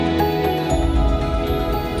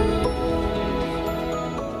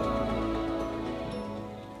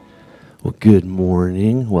Good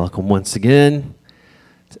morning. Welcome once again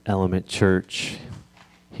to Element Church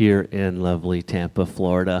here in lovely Tampa,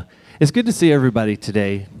 Florida. It's good to see everybody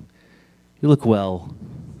today. You look well.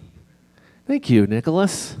 Thank you,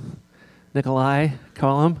 Nikolai,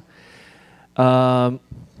 call him. My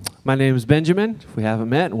name is Benjamin, if we haven't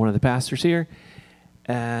met, one of the pastors here.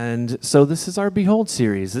 And so this is our Behold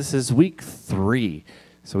series. This is week 3.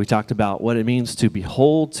 So we talked about what it means to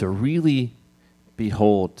behold, to really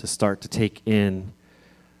behold, to start to take in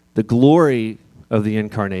the glory of the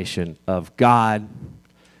incarnation of God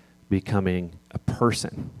becoming a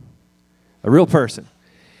person, a real person.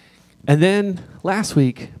 And then last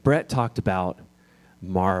week, Brett talked about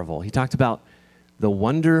marvel. He talked about the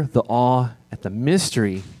wonder, the awe at the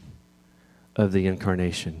mystery of the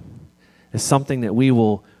incarnation. It's something that we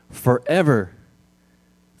will forever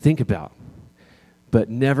think about, but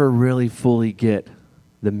never really fully get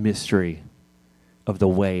the mystery of the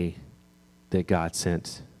way that God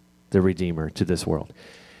sent the Redeemer to this world.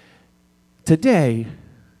 Today,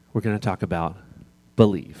 we're going to talk about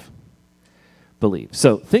believe. Believe.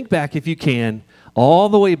 So think back, if you can, all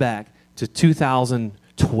the way back to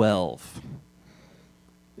 2012.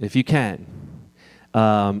 If you can.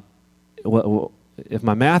 If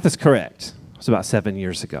my math is correct, it was about 7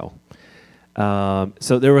 years ago.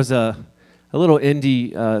 So there was a little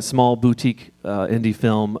indie, small boutique indie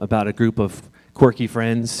film about a group of quirky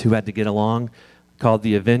friends who had to get along called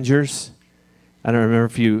The Avengers. I don't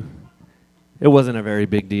remember it wasn't a very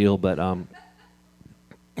big deal, but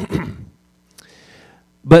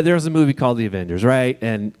but there was a movie called The Avengers, right?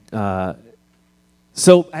 And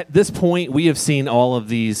so at this point, we have seen all of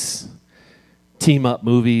these team-up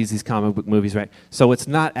movies, these comic book movies, right? So it's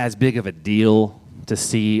not as big of a deal to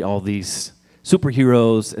see all these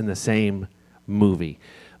superheroes in the same movie.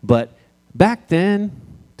 But back then,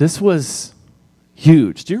 this was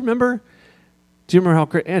huge. Do you remember how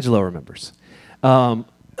great? Angelo remembers.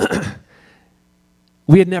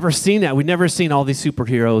 We had never seen that. We'd never seen all these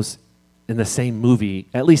superheroes in the same movie,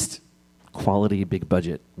 at least quality, big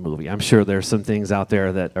budget movie. I'm sure there's some things out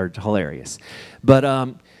there that are hilarious.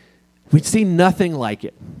 But we'd seen nothing like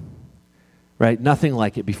it, right? Nothing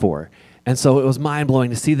like it before. And so it was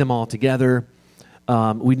mind-blowing to see them all together.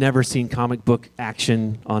 We'd never seen comic book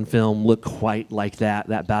action on film look quite like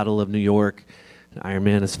that Battle of New York. Iron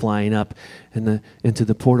Man is flying up into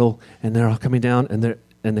the portal, and they're all coming down,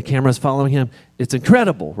 and the camera's following him. It's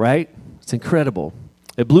incredible, right? It's incredible.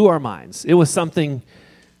 It blew our minds. It was something,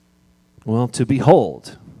 well, to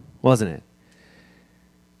behold, wasn't it?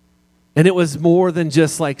 And it was more than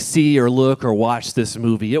just like see or look or watch this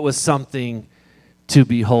movie. It was something to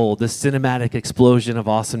behold, the cinematic explosion of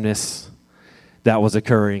awesomeness that was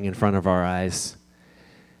occurring in front of our eyes.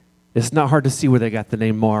 It's not hard to see where they got the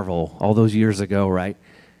name Marvel all those years ago, right?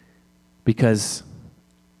 Because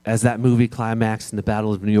as that movie climaxed in the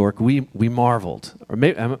Battle of New York, we marveled. Or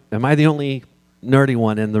maybe, am I the only nerdy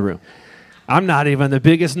one in the room? I'm not even the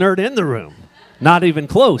biggest nerd in the room. Not even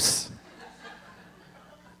close.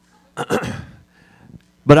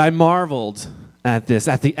 But I marveled at this,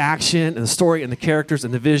 at the action and the story and the characters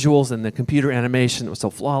and the visuals and the computer animation that was so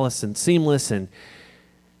flawless and seamless. And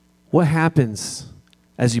what happens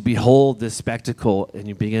as you behold this spectacle and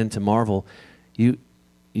you begin to marvel, you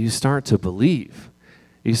start to believe.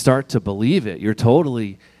 You start to believe it. You're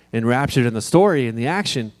totally enraptured in the story and the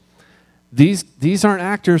action. These aren't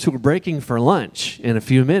actors who are breaking for lunch in a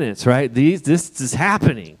few minutes, right? This is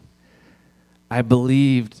happening. I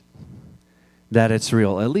believed that it's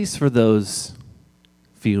real, at least for those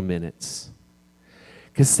few minutes.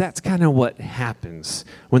 Because that's kind of what happens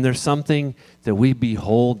when there's something that we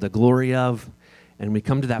behold the glory of, and we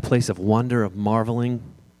come to that place of wonder, of marveling.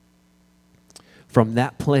 From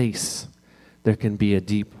that place, there can be a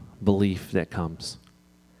deep belief that comes.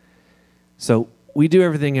 So we do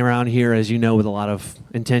everything around here, as you know, with a lot of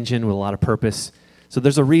intention, with a lot of purpose. So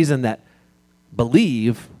there's a reason that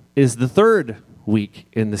Believe is the 3rd week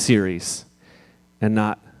in the series and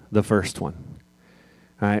not the first one.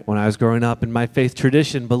 All right, when I was growing up in my faith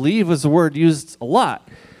tradition, believe was a word used a lot,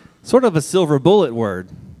 sort of a silver bullet word.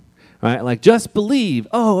 Right, like just believe.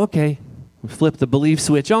 Oh, okay. We flip the belief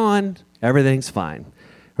switch on, everything's fine.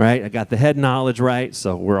 Right? I got the head knowledge right,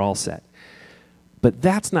 so we're all set. But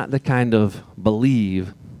that's not the kind of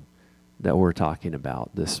believe that we're talking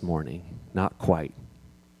about this morning. Not quite.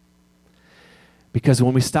 Because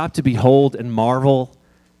when we stop to behold and marvel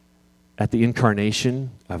at the incarnation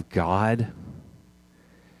of God,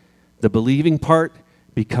 the believing part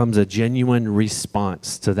becomes a genuine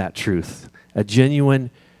response to that truth. A genuine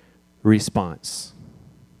response.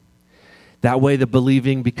 That way the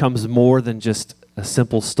believing becomes more than just a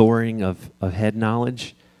simple storing of head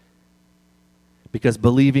knowledge. Because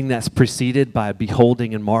believing that's preceded by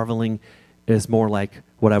beholding and marveling is more like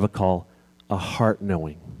what I would call a heart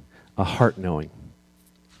knowing. A heart knowing.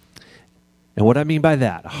 And what I mean by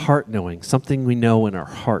that, a heart knowing, something we know in our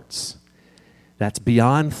hearts. That's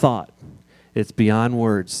beyond thought. It's beyond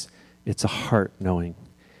words. It's a heart knowing.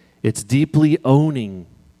 It's deeply owning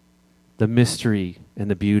the mystery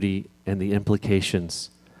and the beauty and the implications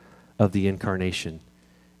of the incarnation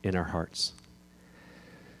in our hearts.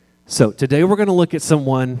 So today we're going to look at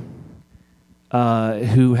someone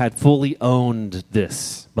who had fully owned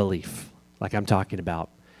this belief, like I'm talking about,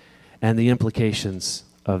 and the implications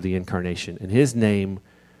of the incarnation. And his name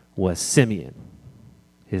was Simeon.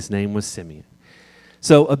 His name was Simeon.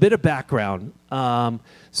 So a bit of background.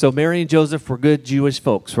 So Mary and Joseph were good Jewish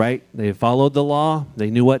folks, right? They followed the law. They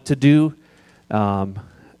knew what to do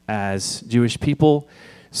as Jewish people.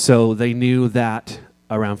 So they knew that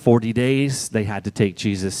around 40 days, they had to take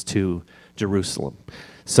Jesus to Jerusalem.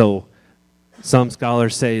 So some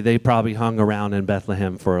scholars say they probably hung around in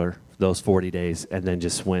Bethlehem for those 40 days and then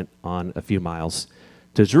just went on a few miles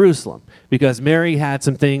to Jerusalem. Because Mary had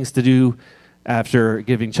some things to do after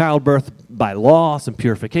giving childbirth by law, some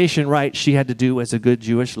purification rites she had to do as a good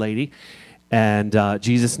Jewish lady. And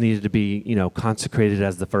Jesus needed to be, consecrated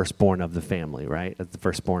as the firstborn of the family, right? As the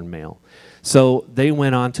firstborn male. So they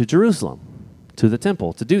went on to Jerusalem, to the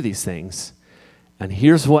temple, to do these things. And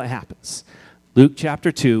here's what happens. Luke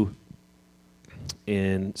chapter 2,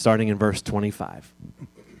 starting in verse 25.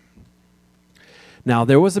 Now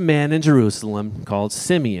there was a man in Jerusalem called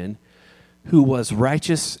Simeon who was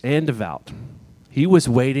righteous and devout. He was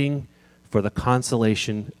waiting for the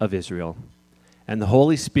consolation of Israel, and the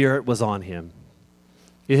Holy Spirit was on him.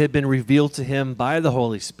 It had been revealed to him by the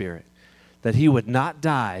Holy Spirit that he would not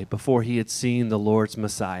die before he had seen the Lord's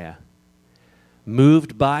Messiah.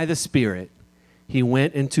 Moved by the Spirit, he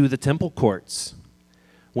went into the temple courts.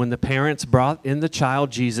 When the parents brought in the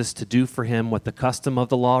child Jesus to do for him what the custom of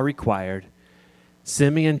the law required,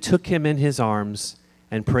 Simeon took him in his arms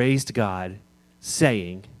and praised God,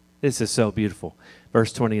 saying, this is so beautiful,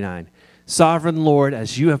 verse 29, Sovereign Lord,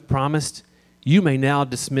 as you have promised, you may now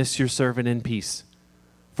dismiss your servant in peace.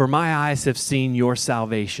 For my eyes have seen your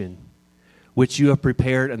salvation, which you have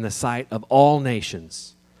prepared in the sight of all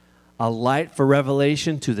nations, a light for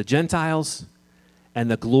revelation to the Gentiles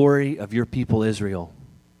and the glory of your people Israel.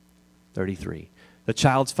 33. The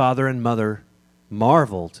child's father and mother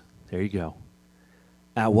marveled, there you go,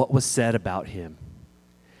 at what was said about him.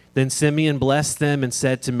 Then Simeon blessed them and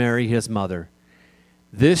said to Mary, his mother,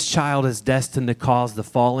 this child is destined to cause the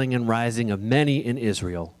falling and rising of many in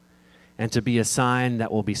Israel, and to be a sign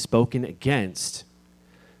that will be spoken against,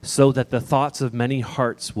 so that the thoughts of many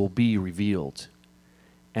hearts will be revealed,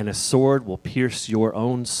 and a sword will pierce your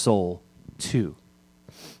own soul too.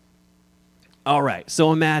 All right,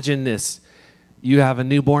 so imagine this. You have a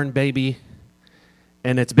newborn baby,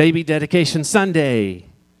 and it's baby dedication Sunday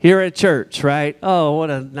here at church, right? Oh, what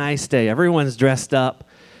a nice day. Everyone's dressed up,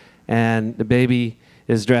 and the baby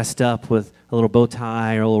is dressed up with a little bow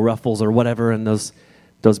tie or little ruffles or whatever, and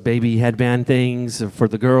those baby headband things for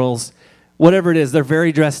the girls. Whatever it is, they're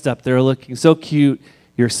very dressed up. They're looking so cute.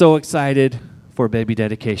 You're so excited for baby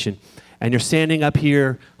dedication. And you're standing up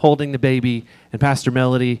here holding the baby, and Pastor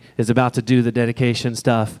Melody is about to do the dedication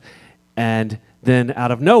stuff. And then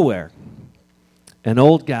out of nowhere, an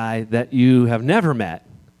old guy that you have never met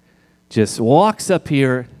just walks up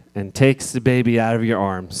here and takes the baby out of your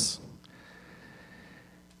arms.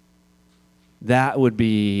 That would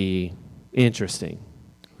be interesting,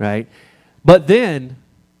 right? But then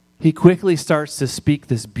he quickly starts to speak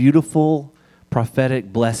this beautiful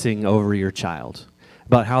prophetic blessing over your child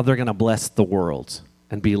about how they're going to bless the world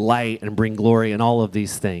and be light and bring glory and all of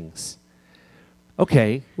these things.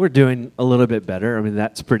 Okay, we're doing a little bit better. I mean,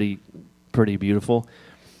 that's pretty beautiful.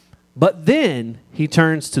 But then he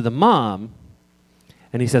turns to the mom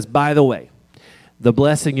and he says, by the way, the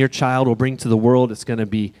blessing your child will bring to the world is going to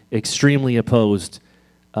be extremely opposed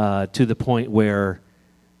to the point where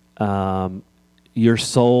your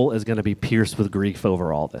soul is going to be pierced with grief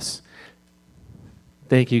over all this.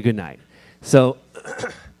 Thank you. Good night. So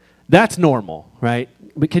that's normal, right?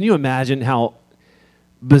 But can you imagine how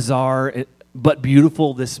bizarre but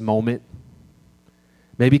beautiful this moment,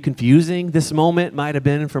 maybe confusing this moment might have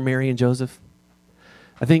been for Mary and Joseph?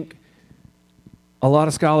 I think a lot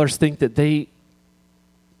of scholars think that they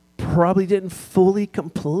probably didn't fully,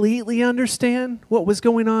 completely understand what was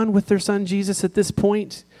going on with their son Jesus at this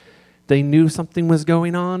point. They knew something was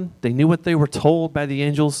going on. They knew what they were told by the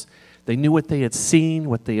angels. They knew what they had seen,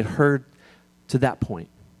 what they had heard to that point.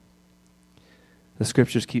 the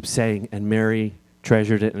scriptures keep saying, and Mary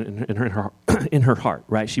treasured it in her heart,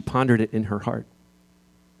 right? She pondered it in her heart.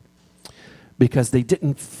 Because they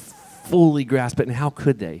didn't fully grasp it, and how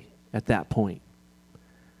could they at that point?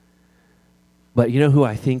 But you know who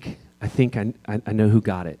I think I know who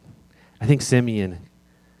got it. I think Simeon,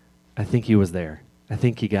 I think he was there. I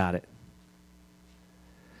think he got it.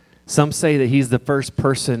 Some say that he's the first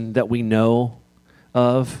person that we know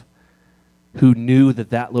of who knew that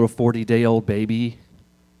that little 40-day-old baby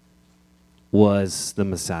was the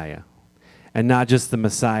Messiah. And not just the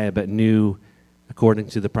Messiah, but knew, according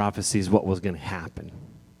to the prophecies, what was going to happen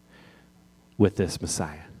with this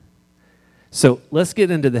Messiah. So let's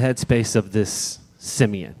get into the headspace of this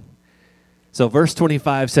Simeon. So verse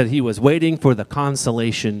 25 said he was waiting for the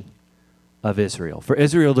consolation of Israel, for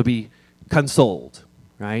Israel to be consoled,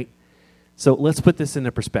 right? So let's put this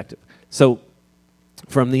into perspective. So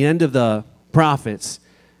from the end of the prophets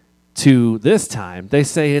to this time, they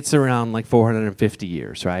say it's around like 450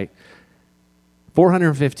 years, right?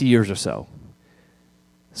 450 years or so.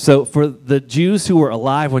 So for the Jews who were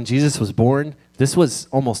alive when Jesus was born, this was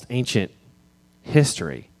almost ancient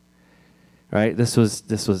history, right? This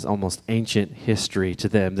was almost ancient history to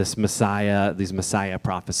them, this Messiah, these Messiah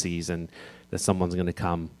prophecies, and that someone's going to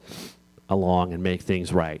come along and make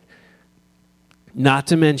things right. Not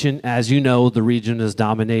to mention, as you know, the region is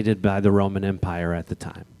dominated by the Roman Empire at the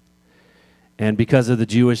time. And because of the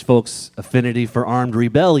Jewish folks' affinity for armed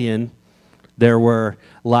rebellion, there were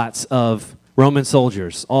lots of Roman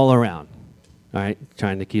soldiers all around, right,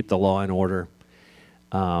 trying to keep the law and order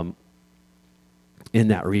in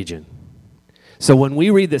that region. So when we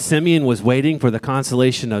read that Simeon was waiting for the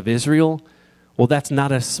consolation of Israel, well, that's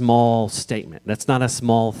not a small statement. That's not a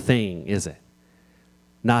small thing, is it?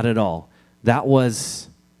 Not at all. That was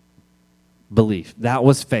belief. That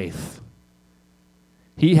was faith.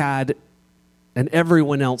 He had, and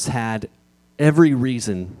everyone else had, every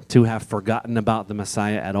reason to have forgotten about the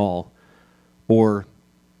Messiah at all, or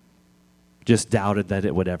just doubted that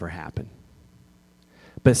it would ever happen.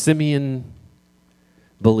 But Simeon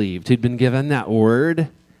believed. He'd been given that word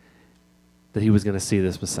that he was going to see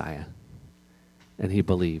this Messiah, and he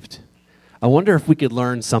believed. I wonder if we could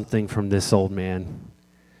learn something from this old man.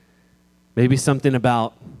 Maybe something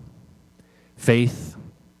about faith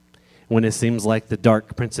when it seems like the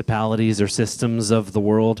dark principalities or systems of the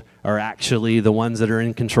world are actually the ones that are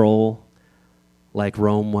in control, like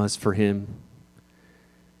Rome was for him.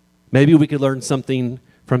 Maybe we could learn something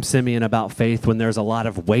from Simeon about faith when there's a lot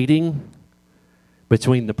of waiting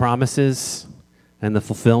between the promises and the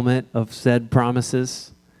fulfillment of said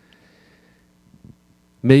promises.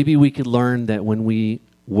 Maybe we could learn that when we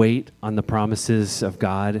wait on the promises of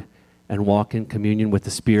God and walk in communion with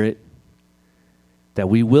the Spirit, that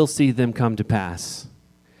we will see them come to pass,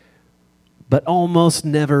 but almost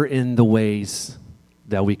never in the ways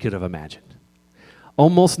that we could have imagined.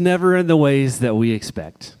 Almost never in the ways that we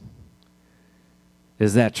expect.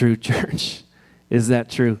 Is that true, church? Is that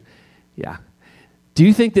true? Yeah. Do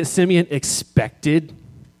you think that Simeon expected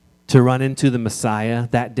to run into the Messiah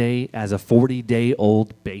that day as a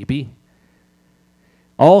 40-day-old baby?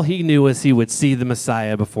 All he knew was he would see the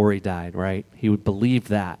Messiah before he died, right? He would believe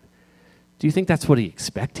that. Do you think that's what he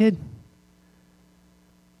expected?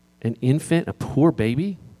 An infant, a poor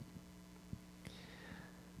baby?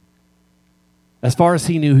 As far as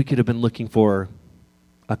he knew, he could have been looking for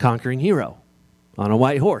a conquering hero on a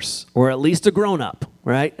white horse, or at least a grown-up,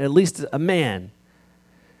 right? At least a man.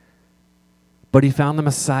 But he found the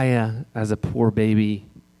Messiah as a poor baby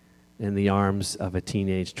in the arms of a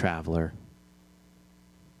teenage traveler.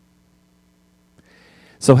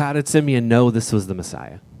 So how did Simeon know this was the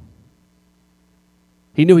Messiah?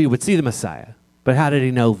 He knew he would see the Messiah, but how did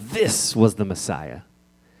he know this was the Messiah?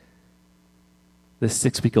 This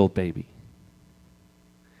 6-week-old baby.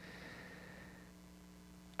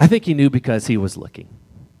 I think he knew because he was looking.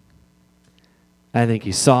 I think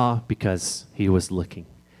he saw because he was looking.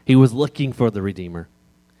 He was looking for the Redeemer.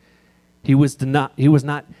 He was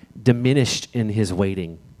not diminished in his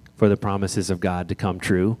waiting for the promises of God to come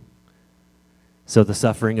true, so the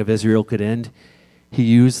suffering of Israel could end. He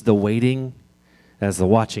used the waiting as the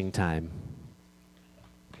watching time.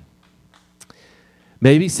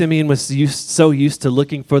 Maybe Simeon was so used to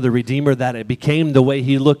looking for the Redeemer that it became the way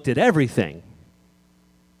he looked at everything.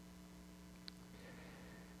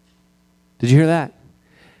 Did you hear that?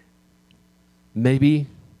 Maybe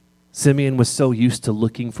Simeon was so used to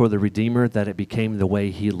looking for the Redeemer that it became the way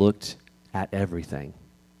he looked at everything.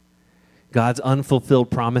 God's unfulfilled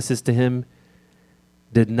promises to him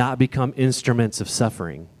did not become instruments of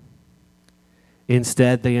suffering.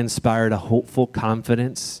 Instead, they inspired a hopeful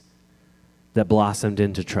confidence that blossomed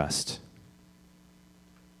into trust.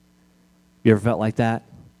 You ever felt like that?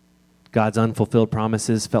 God's unfulfilled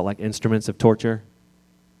promises felt like instruments of torture?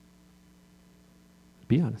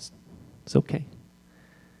 Be honest. It's okay.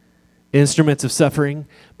 Instruments of suffering,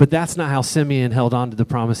 but that's not how Simeon held on to the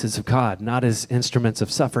promises of God, not as instruments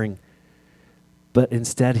of suffering, but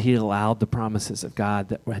instead he allowed the promises of God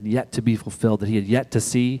that had yet to be fulfilled, that he had yet to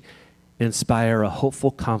see, inspire a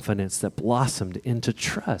hopeful confidence that blossomed into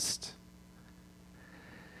trust.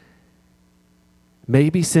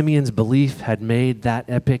 Maybe Simeon's belief had made that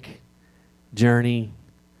epic journey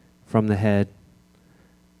from the head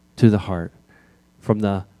to the heart, from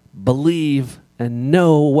the believe and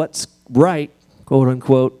know what's right, quote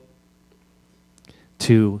unquote,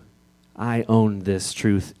 to I own this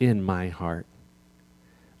truth in my heart.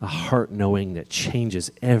 A heart knowing that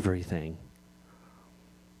changes everything.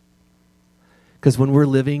 Because when we're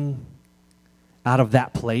living out of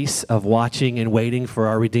that place of watching and waiting for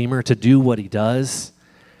our Redeemer to do what he does,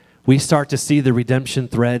 we start to see the redemption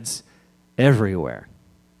threads everywhere.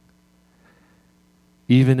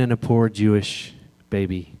 Even in a poor Jewish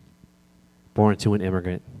baby born to an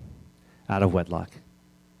immigrant out of wedlock.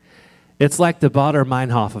 It's like the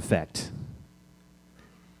Baader-Meinhof effect.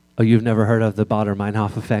 Oh, you've never heard of the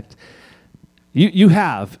Baader-Meinhof effect? You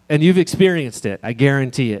have, and you've experienced it. I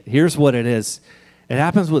guarantee it. Here's what it is. It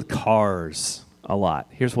happens with cars a lot.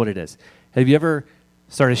 Here's what it is. Have you ever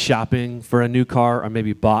started shopping for a new car or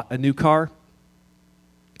maybe bought a new car?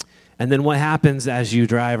 And then what happens as you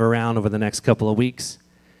drive around over the next couple of weeks?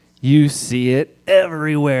 You see it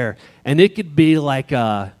everywhere. And it could be like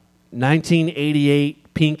a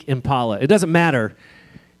 1988 pink Impala. It doesn't matter.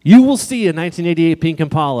 You will see a 1988 pink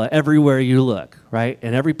Impala everywhere you look, right?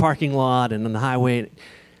 In every parking lot and on the highway.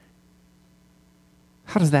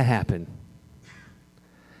 How does that happen?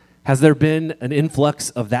 Has there been an influx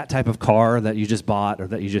of that type of car that you just bought or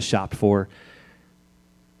that you just shopped for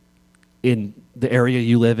in the area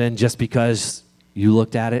you live in just because you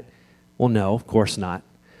looked at it? Well, no, of course not.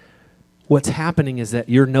 What's happening is that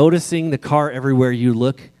you're noticing the car everywhere you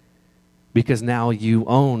look because now you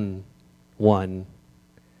own one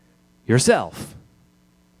yourself.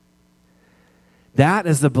 That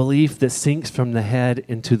is the belief that sinks from the head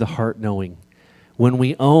into the heart knowing. When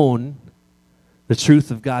we own the truth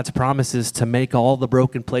of God's promises to make all the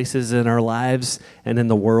broken places in our lives and in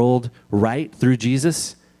the world right through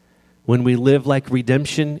Jesus, when we live like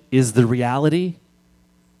redemption is the reality,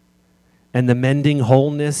 and the mending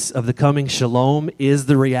wholeness of the coming shalom is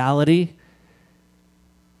the reality,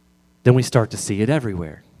 then we start to see it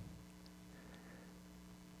everywhere.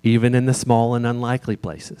 Even in the small and unlikely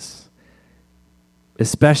places.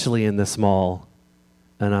 Especially in the small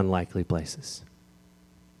and unlikely places.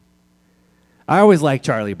 I always liked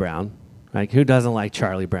Charlie Brown. Like, who doesn't like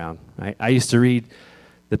Charlie Brown? Right? I used to read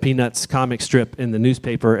the Peanuts comic strip in the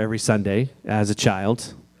newspaper every Sunday as a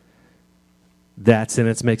child. That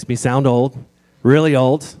sentence makes me sound old, really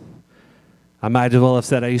old. I might as well have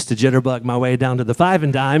said I used to jitterbug my way down to the 5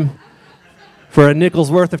 and dime for a nickel's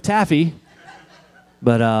worth of taffy.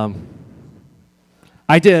 But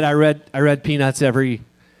I did. I read Peanuts every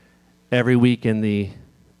week in the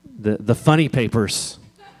funny papers.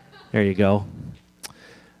 There you go.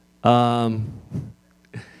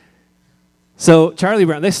 So Charlie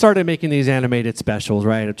Brown, they started making these animated specials,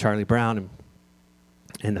 right, of Charlie Brown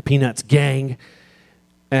and the Peanuts gang.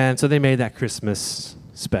 And so they made that Christmas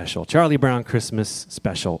special, Charlie Brown Christmas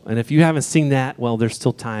special. And if you haven't seen that, well, there's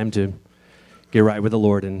still time to get right with the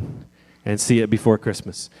Lord and see it before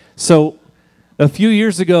Christmas. So a few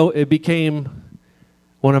years ago, it became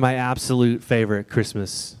one of my absolute favorite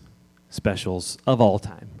Christmas specials of all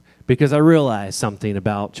time because I realized something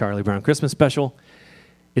about Charlie Brown Christmas special.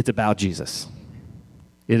 It's about Jesus.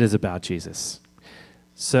 It is about Jesus.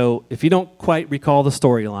 So if you don't quite recall the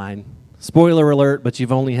storyline, spoiler alert, but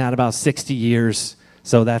you've only had about 60 years,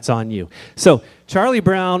 so that's on you. So Charlie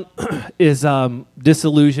Brown is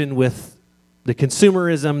disillusioned with the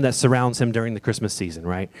consumerism that surrounds him during the Christmas season,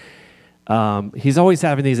 right? He's always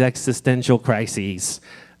having these existential crises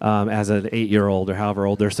as an 8-year-old or however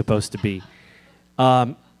old they're supposed to be.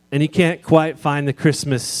 And he can't quite find the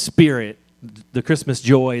Christmas spirit, the Christmas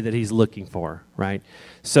joy that he's looking for, right?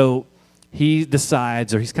 So he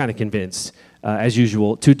decides, or he's kind of convinced, as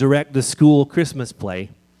usual, to direct the school Christmas play,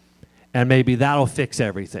 and maybe that'll fix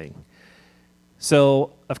everything.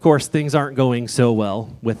 So, of course, things aren't going so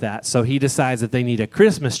well with that. So he decides that they need a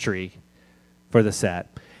Christmas tree for the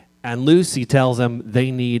set. And Lucy tells him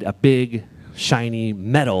they need a big, shiny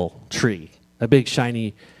metal tree. A big,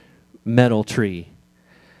 shiny metal tree.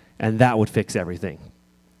 And that would fix everything.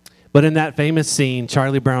 But in that famous scene,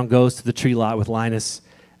 Charlie Brown goes to the tree lot with Linus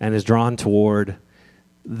and is drawn toward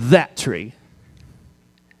that tree.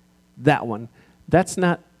 That one. That's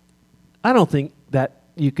not, I don't think that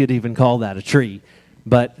you could even call that a tree,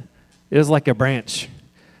 but it was like a branch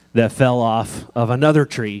that fell off of another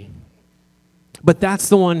tree. But that's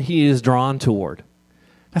the one he is drawn toward.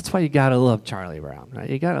 That's why you got to love Charlie Brown, right?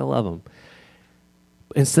 You got to love him.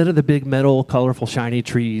 Instead of the big metal, colorful, shiny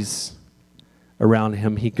trees around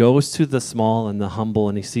him, he goes to the small and the humble,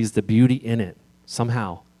 and he sees the beauty in it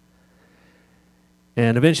somehow.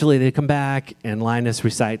 And eventually they come back, and Linus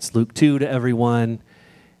recites Luke 2 to everyone,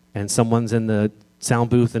 and someone's in the sound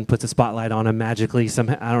booth and puts a spotlight on him magically.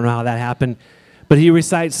 Somehow, I don't know how that happened. But he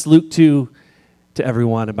recites Luke 2 to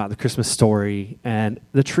everyone about the Christmas story, and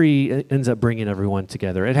the tree ends up bringing everyone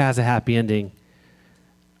together. It has a happy ending.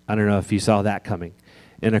 I don't know if you saw that coming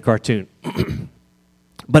in a cartoon.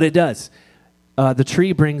 But it does. The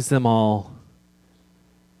tree brings them all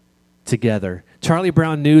together. Charlie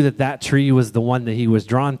Brown knew that that tree was the one that he was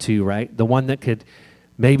drawn to, right? The one that could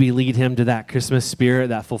maybe lead him to that Christmas spirit,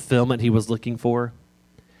 that fulfillment he was looking for.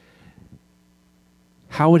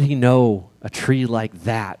 How would he know a tree like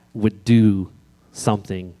that would do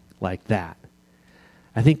something like that?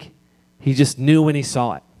 I think he just knew when he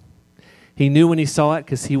saw it. He knew when he saw it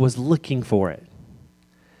because he was looking for it.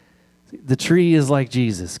 The tree is like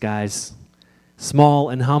Jesus, guys. Small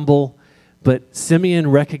and humble, but Simeon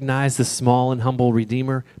recognized the small and humble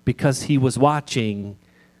Redeemer because he was watching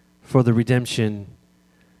for the redemption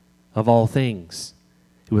of all things.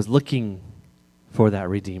 He was looking for that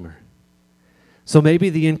Redeemer. So maybe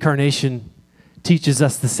the incarnation teaches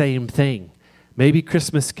us the same thing. Maybe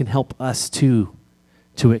Christmas can help us too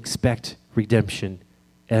to expect redemption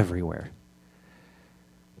everywhere.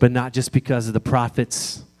 But not just because of the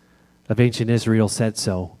prophets of ancient Israel said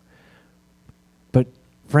so, but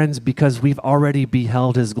friends, because we've already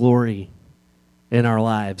beheld his glory in our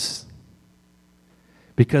lives.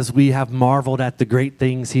 Because we have marveled at the great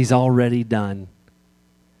things he's already done.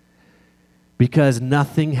 Because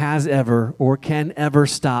nothing has ever or can ever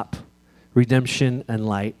stop redemption and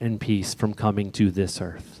light and peace from coming to this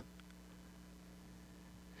earth.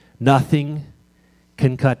 Nothing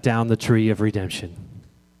can cut down the tree of redemption.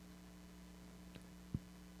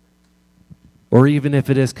 Or even if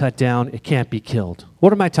it is cut down, it can't be killed.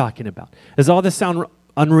 What am I talking about? Does all this sound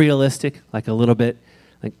unrealistic? Like a little bit?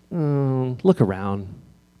 Like, look around,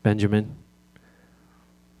 Benjamin.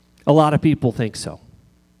 A lot of people think so.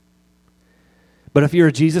 But if you're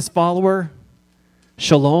a Jesus follower,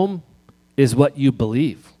 shalom is what you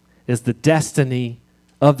believe, is the destiny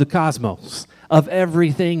of the cosmos, of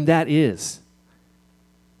everything that is.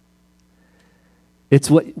 It's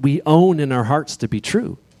what we own in our hearts to be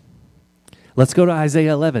true. Let's go to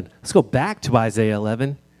Isaiah 11. Let's go back to Isaiah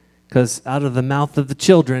 11, because out of the mouth of the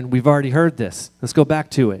children, we've already heard this. Let's go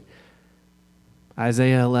back to it.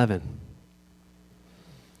 Isaiah 11.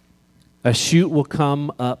 A shoot will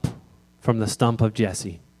come up from the stump of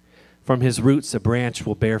Jesse. From his roots a branch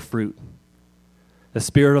will bear fruit. The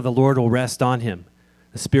Spirit of the Lord will rest on him,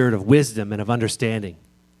 the Spirit of wisdom and of understanding,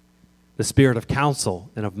 the Spirit of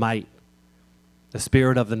counsel and of might, the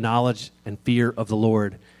Spirit of the knowledge and fear of the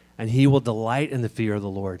Lord. And he will delight in the fear of the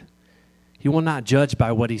Lord. He will not judge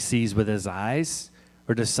by what he sees with his eyes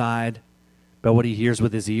or decide by what he hears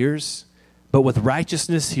with his ears. But with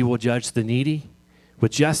righteousness he will judge the needy.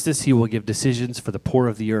 With justice he will give decisions for the poor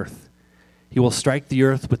of the earth. He will strike the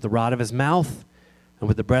earth with the rod of his mouth, and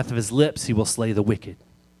with the breath of his lips he will slay the wicked.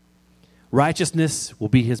 Righteousness will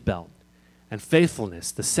be his belt, and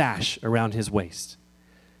faithfulness the sash around his waist.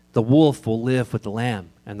 The wolf will live with the lamb,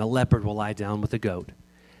 and the leopard will lie down with the goat.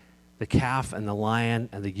 The calf and the lion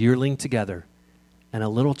and the yearling together, and a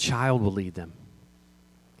little child will lead them.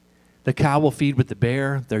 The cow will feed with the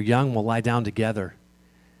bear, their young will lie down together,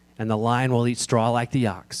 and the lion will eat straw like the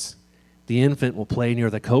ox. The infant will play near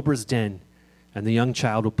the cobra's den, and the young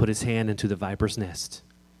child will put his hand into the viper's nest.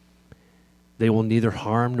 They will neither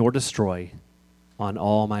harm nor destroy on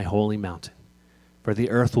all my holy mountain, for the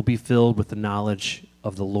earth will be filled with the knowledge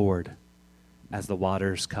of the Lord as the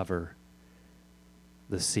waters cover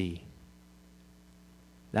the sea.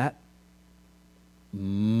 That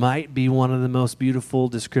might be one of the most beautiful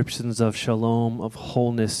descriptions of shalom, of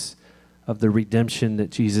wholeness, of the redemption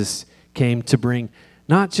that Jesus came to bring.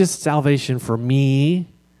 Not just salvation for me,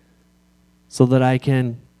 so that I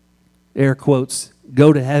can, air quotes,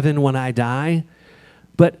 go to heaven when I die,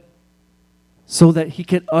 but so that he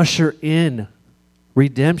can usher in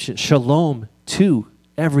redemption, shalom to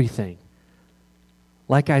everything,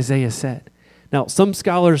 like Isaiah said. Now, some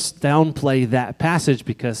scholars downplay that passage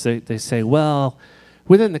because they say, well,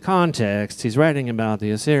 within the context, he's writing about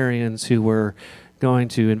the Assyrians who were going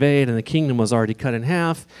to invade, and the kingdom was already cut in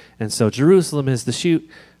half, and so Jerusalem is the shoot.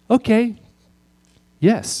 Okay,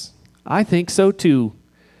 yes, I think so too.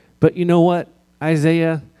 But you know what?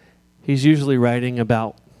 Isaiah, he's usually writing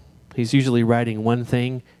one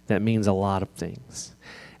thing that means a lot of things.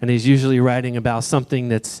 And he's usually writing about something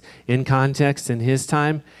that's in context in his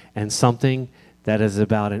time and something that is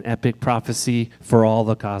about an epic prophecy for all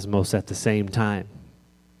the cosmos at the same time.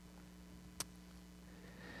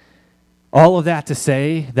 All of that to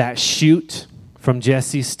say, that shoot from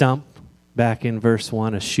Jesse's stump, back in verse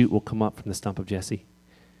 1, a shoot will come up from the stump of Jesse.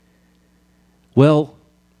 Well,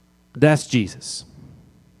 that's Jesus.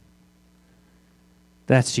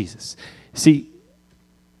 That's Jesus. See,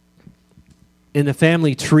 in the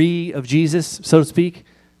family tree of Jesus, so to speak,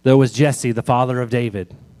 there was Jesse, the father of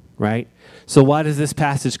David, right? So why does this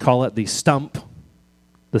passage call it the stump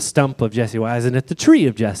of Jesse? Why isn't it the tree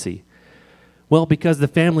of Jesse? Well, because the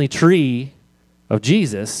family tree of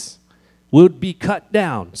Jesus would be cut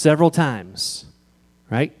down several times,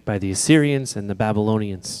 right, by the Assyrians and the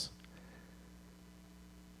Babylonians.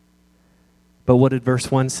 But what did verse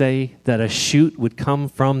 1 say? That a shoot would come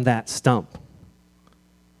from that stump.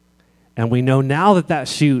 And we know now that that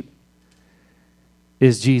shoot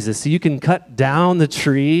is Jesus. So you can cut down the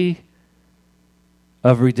tree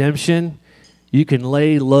of redemption. You can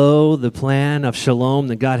lay low the plan of shalom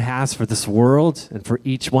that God has for this world and for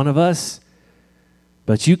each one of us.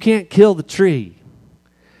 But you can't kill the tree.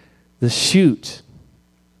 The shoot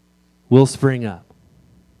will spring up.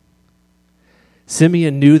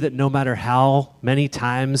 Simeon knew that no matter how many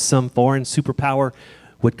times some foreign superpower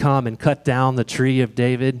would come and cut down the tree of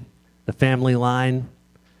David, the family line,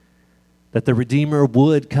 that the Redeemer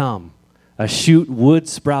would come. A shoot would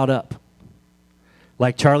sprout up.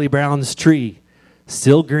 Like Charlie Brown's tree,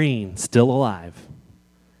 still green, still alive.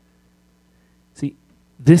 See,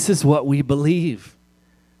 this is what we believe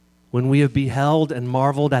when we have beheld and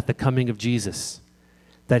marveled at the coming of Jesus.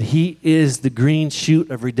 That he is the green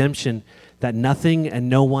shoot of redemption that nothing and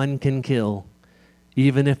no one can kill,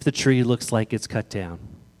 even if the tree looks like it's cut down.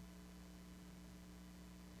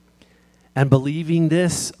 And believing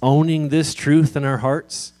this, owning this truth in our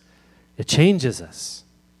hearts, it changes us.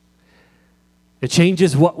 It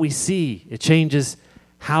changes what we see. It changes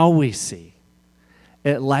how we see.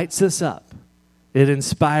 It lights us up. It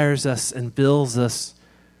inspires us and fills us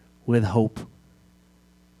with hope.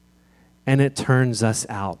 And it turns us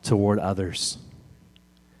out toward others.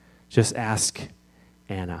 Just ask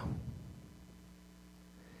Anna.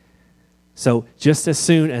 So just as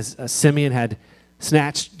soon as Simeon had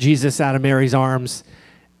snatched Jesus out of Mary's arms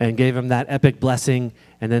and gave him that epic blessing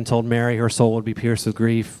and then told Mary her soul would be pierced with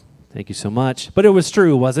grief. Thank you so much. But it was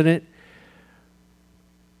true, wasn't it?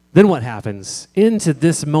 Then what happens? Into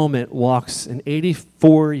this moment walks an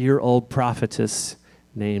 84-year-old prophetess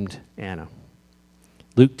named Anna.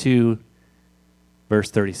 Luke 2, verse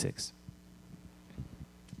 36.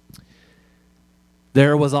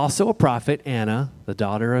 There was also a prophet, Anna, the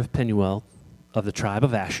daughter of Penuel of the tribe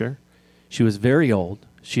of Asher. She was very old.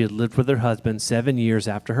 She had lived with her husband 7 years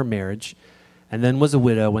after her marriage and then was a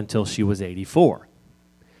widow until she was 84.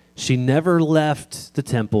 She never left the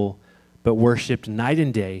temple but worshiped night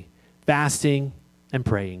and day, fasting and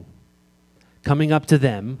praying. Coming up to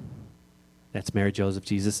them, that's Mary, Joseph,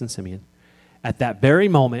 Jesus, and Simeon, at that very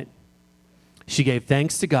moment, she gave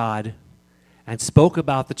thanks to God and spoke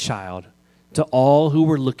about the child to all who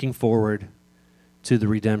were looking forward to the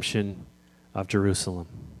redemption of Jerusalem.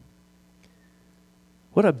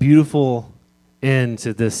 What a beautiful end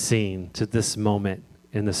to this scene, to this moment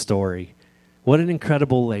in the story. What an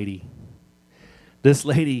incredible lady. This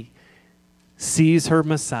lady sees her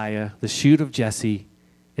Messiah, the shoot of Jesse,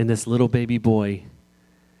 in this little baby boy,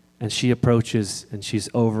 and she approaches and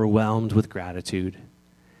she's overwhelmed with gratitude.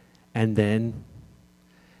 And then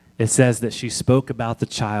it says that she spoke about the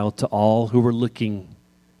child to all who were looking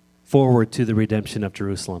forward to the redemption of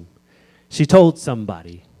Jerusalem. She told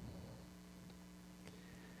somebody.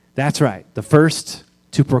 That's right. The first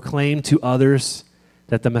to proclaim to others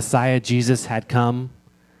that the Messiah Jesus had come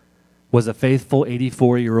was a faithful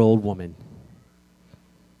 84-year-old woman.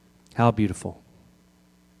 How beautiful.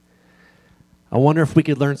 I wonder if we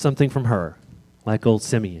could learn something from her, like old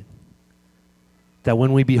Simeon. That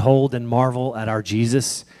when we behold and marvel at our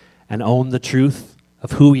Jesus and own the truth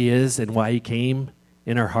of who he is and why he came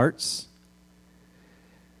in our hearts,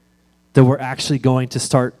 that we're actually going to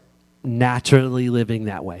start naturally living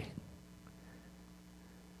that way.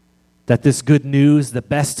 That this good news, the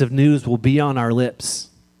best of news, will be on our lips,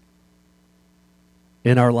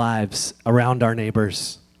 in our lives, around our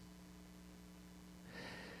neighbors.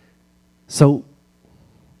 So,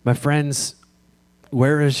 my friends,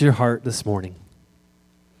 where is your heart this morning?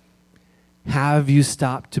 Have you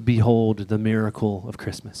stopped to behold the miracle of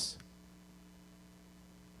Christmas?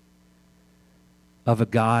 Of a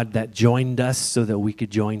God that joined us so that we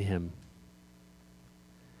could join him?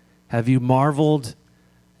 Have you marveled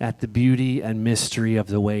at the beauty and mystery of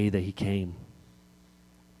the way that he came?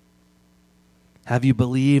 Have you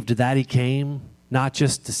believed that he came not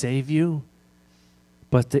just to save you,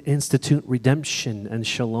 but to institute redemption and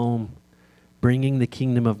shalom, bringing the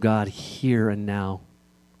kingdom of God here and now?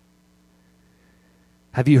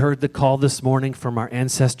 Have you heard the call this morning from our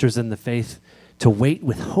ancestors in the faith to wait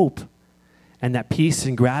with hope, and that peace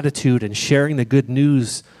and gratitude and sharing the good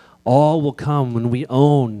news all will come when we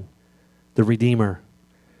own the Redeemer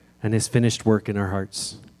and his finished work in our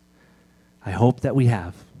hearts? I hope that we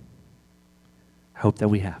have. I hope that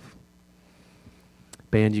we have.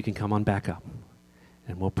 Band, you can come on back up,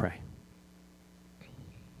 and we'll pray.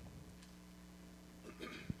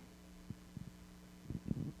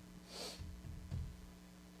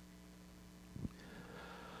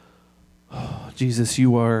 Oh, Jesus,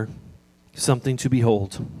 you are something to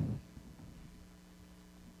behold.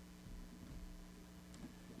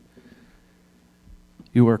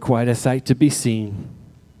 You are quite a sight to be seen.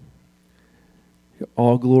 You're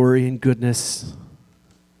all glory and goodness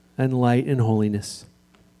and light and holiness.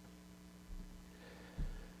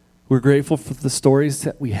 We're grateful for the stories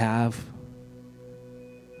that we have.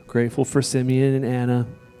 Grateful for Simeon and Anna,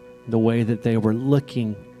 the way that they were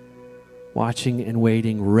looking, watching and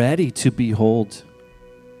waiting, ready to behold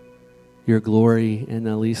your glory in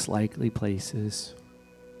the least likely places.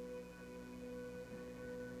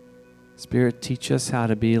 Spirit, teach us how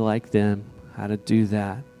to be like them, how to do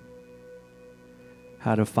that,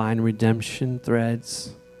 how to find redemption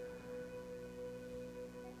threads,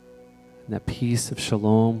 and that peace of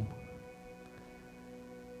shalom,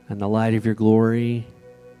 and the light of your glory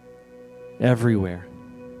everywhere.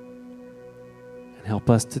 And help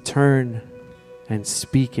us to turn and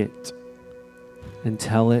speak it and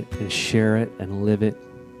tell it and share it and live it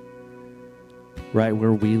right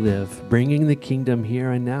where we live, bringing the kingdom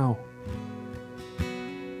here and now,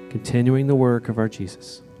 continuing the work of our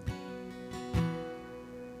Jesus.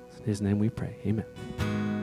 In his name we pray. Amen.